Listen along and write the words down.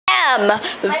Bam!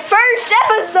 First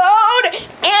episode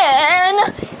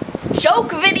in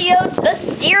Joke Videos, the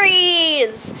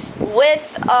series,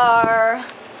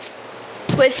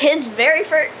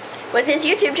 with his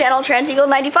YouTube channel,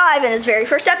 TransEagle95, and his very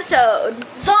first episode.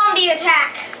 Zombie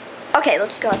attack! Okay,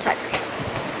 let's go outside first.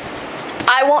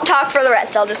 I won't talk for the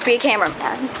rest, I'll just be a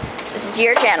cameraman. This is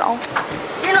your channel.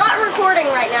 You're not recording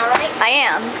right now, right? I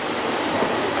am.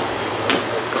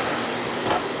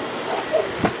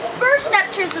 First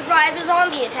step to survive a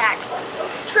zombie attack.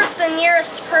 Trip the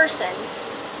nearest person.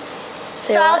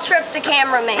 Say So what? I'll trip the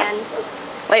cameraman.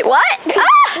 Wait, what?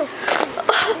 Ah!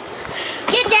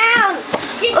 Get down!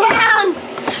 Get down!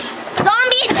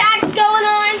 Zombie attack's going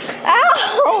on!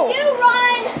 Ow! You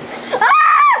run!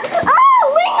 Ah! Ah!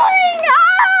 Ling Ling!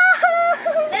 Ah!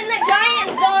 Then the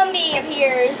giant zombie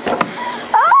appears.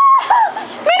 Ah!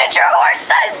 Miniature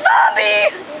horse-sized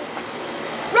zombie!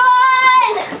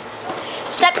 Run!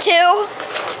 Step 2.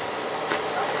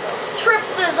 Trip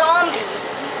the zombie.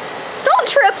 Don't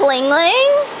trip, Ling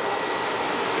Ling.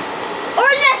 Or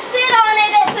just sit on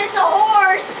it if it's a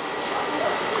horse.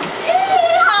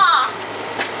 Yeehaw!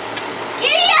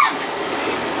 Giddy up!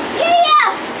 Giddy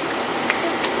up!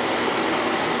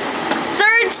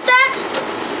 Third step,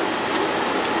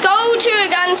 go to a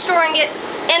gun store and get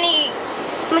any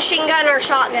machine gun or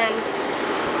shotgun.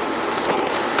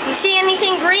 You see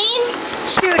anything green?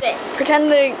 Shoot it.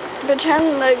 Pretend the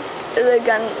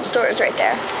gun store is right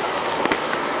there.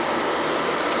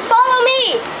 Follow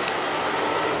me.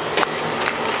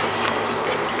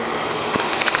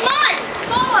 Come on,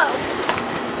 follow.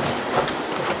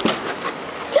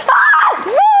 Ah!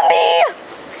 Zombie!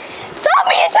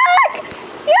 Zombie attack!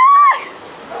 Yeah!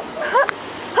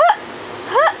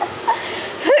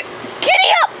 Giddy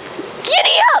up!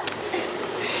 Giddy up!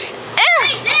 Hey,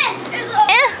 this is a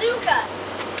bazooka.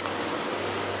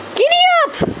 Giddy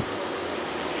up!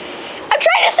 I'm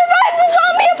trying to survive the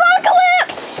zombie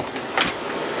apocalypse!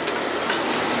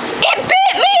 It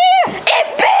bit me! It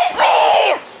bit me!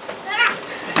 Ah.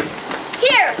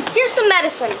 Here's some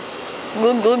medicine.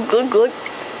 Glug, glug, glug, glug.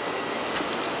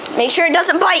 Make sure it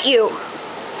doesn't bite you.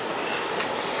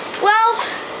 Well,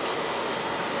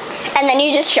 And then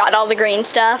you just shot all the green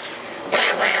stuff.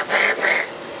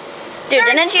 Dude,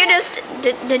 didn't you just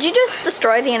did you just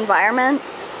destroy the environment?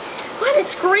 what?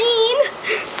 It's green.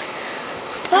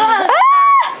 Ah!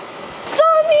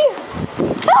 Zombie!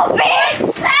 Help me!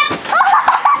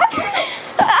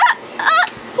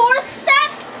 Fourth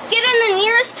step, get in the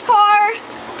nearest car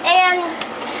and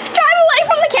Drive away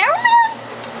from the cameraman?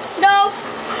 no.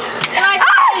 Drive Ah!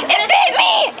 to It bit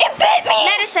me! It bit me!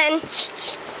 medicine.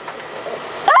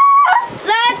 Ah!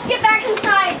 Let's get back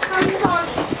inside from the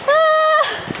zombies. Ah!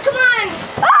 Come on.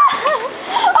 Ah!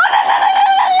 Oh no no no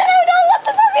no no no! Don't let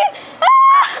the zombie in!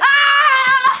 Ah!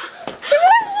 Ah!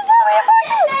 Survive the zombie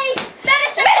apocalypse! Hey,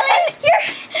 medicine, Medicine! please. Here!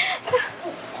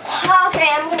 Okay,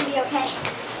 I'm gonna be okay.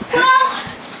 Well,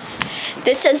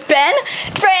 This has been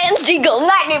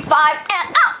TransEagle95 and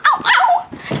ow ow ow!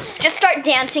 Just start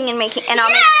dancing and making and I'll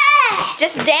make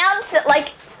just dance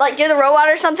like do the robot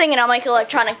or something and I'll make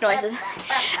electronic noises.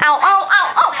 Ow ow ow